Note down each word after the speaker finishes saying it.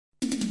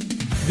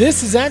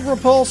This is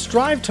AgriPulse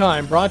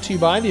DriveTime, brought to you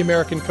by the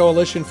American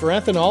Coalition for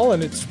Ethanol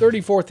and its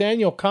 34th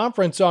annual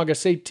conference,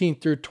 August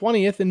 18th through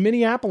 20th in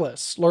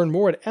Minneapolis. Learn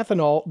more at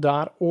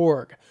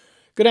ethanol.org.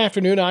 Good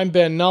afternoon, I'm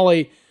Ben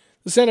Nulley.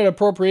 The Senate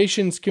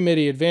Appropriations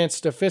Committee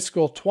advanced a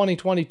fiscal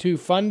 2022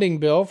 funding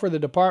bill for the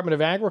Department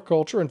of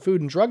Agriculture and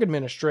Food and Drug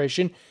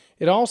Administration.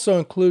 It also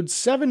includes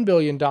 $7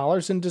 billion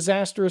in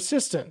disaster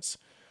assistance.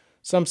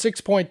 Some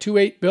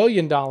 $6.28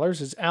 billion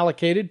is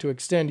allocated to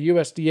extend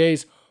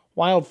USDA's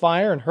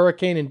Wildfire and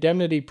Hurricane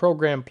Indemnity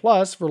Program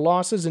Plus for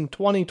losses in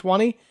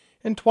 2020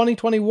 and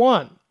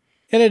 2021.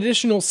 An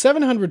additional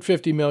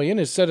 $750 million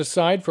is set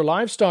aside for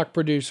livestock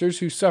producers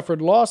who suffered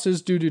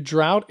losses due to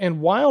drought and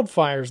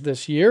wildfires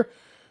this year.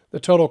 The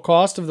total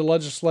cost of the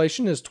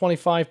legislation is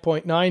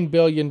 $25.9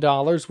 billion,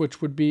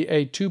 which would be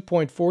a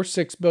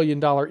 $2.46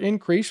 billion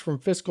increase from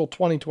fiscal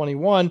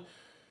 2021.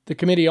 The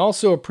committee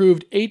also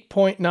approved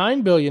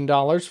 $8.9 billion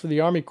for the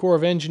Army Corps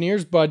of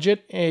Engineers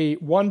budget, a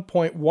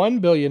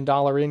 $1.1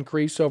 billion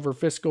increase over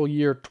fiscal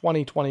year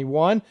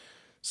 2021.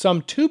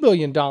 Some $2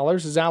 billion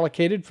is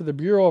allocated for the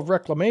Bureau of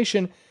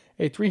Reclamation,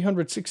 a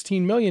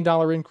 $316 million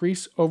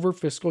increase over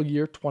fiscal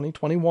year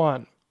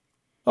 2021.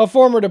 A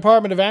former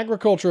Department of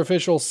Agriculture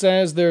official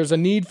says there's a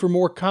need for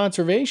more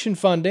conservation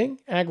funding.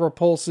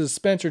 AgriPulse's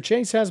Spencer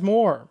Chase has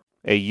more.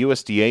 A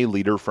USDA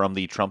leader from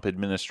the Trump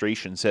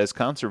administration says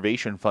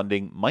conservation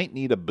funding might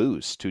need a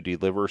boost to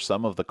deliver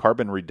some of the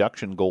carbon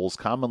reduction goals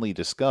commonly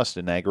discussed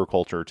in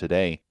agriculture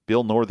today.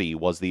 Bill Northey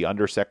was the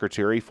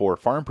Undersecretary for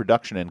Farm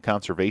Production and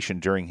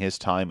Conservation during his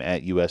time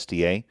at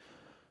USDA.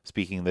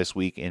 Speaking this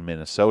week in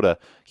Minnesota,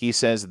 he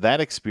says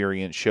that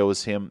experience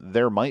shows him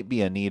there might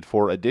be a need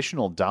for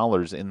additional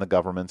dollars in the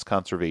government's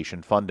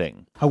conservation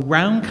funding.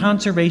 Around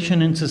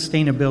conservation and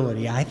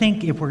sustainability, I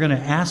think if we're going to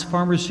ask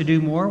farmers to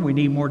do more, we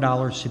need more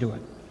dollars to do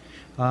it.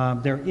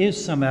 There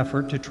is some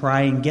effort to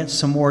try and get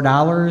some more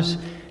dollars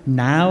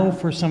now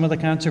for some of the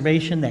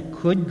conservation that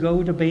could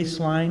go to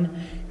baseline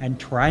and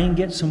try and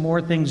get some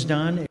more things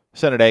done.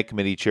 Senate Ag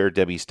Committee Chair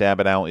Debbie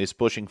Stabenow is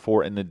pushing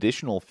for an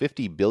additional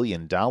 $50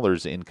 billion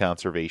in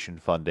conservation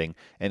funding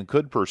and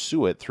could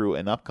pursue it through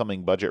an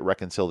upcoming budget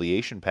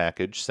reconciliation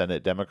package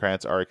Senate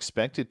Democrats are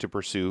expected to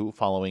pursue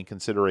following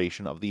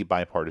consideration of the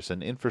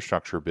bipartisan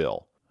infrastructure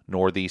bill.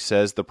 Northey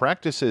says the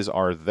practices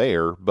are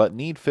there but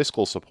need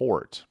fiscal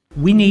support.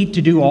 We need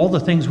to do all the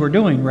things we're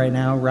doing right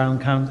now around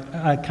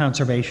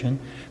conservation,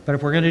 but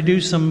if we're going to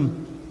do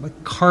some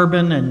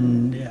carbon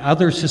and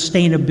other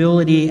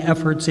sustainability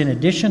efforts in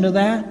addition to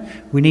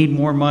that, we need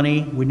more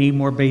money, we need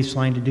more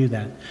baseline to do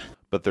that.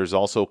 But there's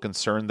also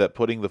concern that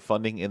putting the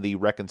funding in the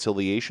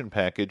reconciliation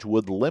package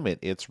would limit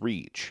its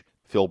reach.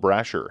 Phil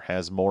Brasher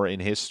has more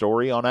in his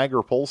story on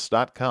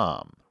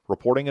agripulse.com.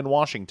 Reporting in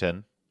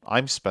Washington,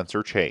 I'm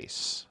Spencer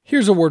Chase.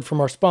 Here's a word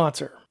from our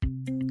sponsor.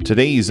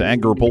 Today's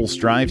AgriPulse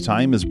Drive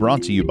Time is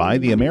brought to you by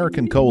the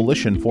American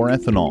Coalition for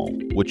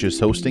Ethanol, which is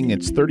hosting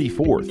its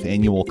 34th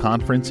annual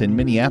conference in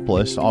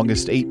Minneapolis,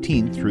 August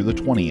 18th through the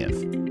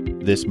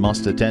 20th. This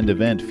must-attend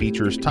event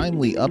features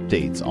timely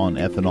updates on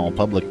ethanol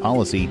public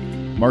policy,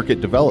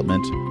 market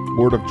development,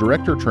 board of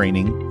director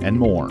training, and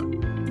more.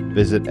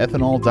 Visit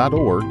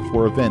ethanol.org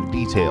for event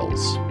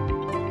details.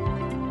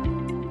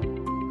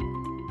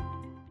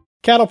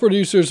 Cattle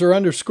producers are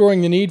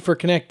underscoring the need for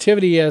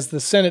connectivity as the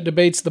Senate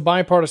debates the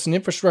bipartisan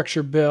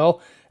infrastructure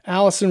bill.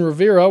 Allison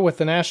Rivera with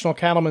the National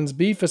Cattlemen's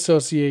Beef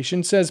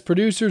Association says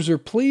producers are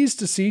pleased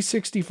to see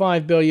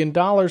 $65 billion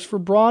for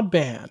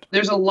broadband.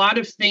 There's a lot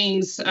of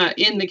things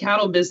in the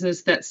cattle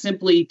business that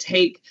simply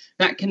take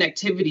that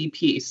connectivity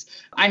piece.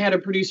 I had a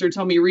producer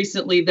tell me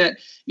recently that,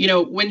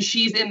 when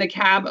she's in the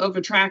cab of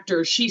a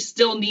tractor, she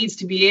still needs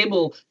to be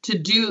able to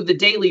do the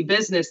daily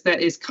business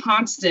that is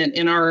constant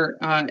in our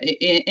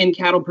in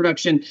cattle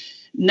production.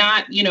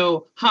 Not,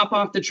 hop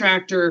off the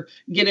tractor,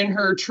 get in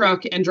her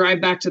truck and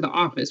drive back to the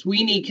office.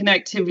 We need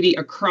connectivity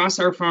across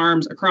our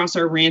farms, across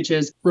our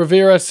ranches.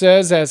 Rivera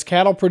says as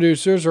cattle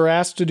producers are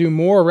asked to do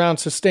more around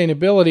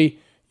sustainability,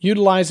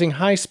 utilizing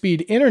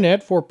high-speed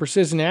internet for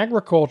precision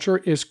agriculture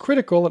is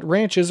critical at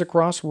ranches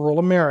across rural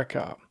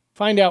America.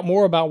 Find out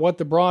more about what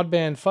the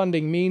broadband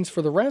funding means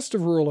for the rest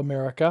of rural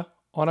America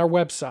on our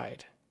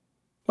website.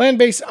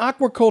 Land-based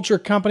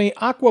aquaculture company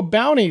Aqua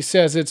Bounty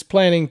says it's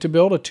planning to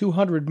build a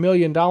 $200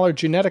 million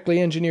genetically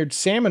engineered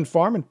salmon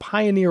farm in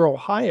Pioneer,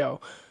 Ohio.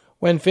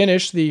 When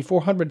finished, the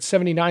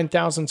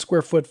 479,000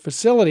 square foot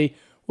facility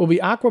will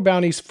be Aqua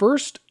Bounty's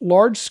first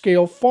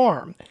large-scale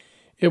farm.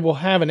 It will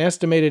have an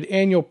estimated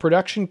annual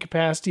production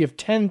capacity of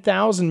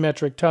 10,000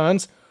 metric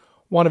tons.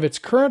 One of its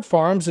current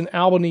farms in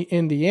Albany,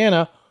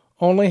 Indiana,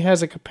 only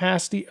has a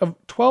capacity of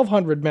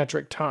 1,200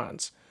 metric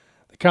tons.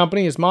 The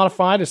company has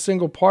modified a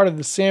single part of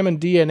the salmon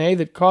DNA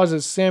that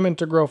causes salmon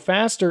to grow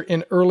faster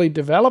in early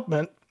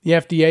development. The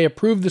FDA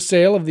approved the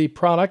sale of the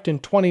product in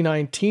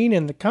 2019,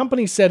 and the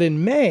company said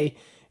in May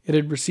it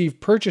had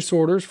received purchase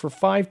orders for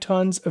 5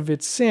 tons of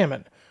its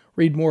salmon.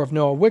 Read more of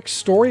Noah Wick's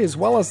story as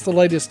well as the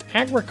latest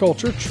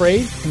agriculture,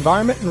 trade,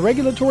 environment, and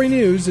regulatory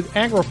news at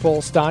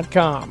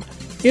agripulse.com.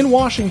 In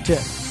Washington,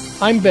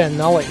 I'm Ben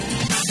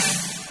Nulley.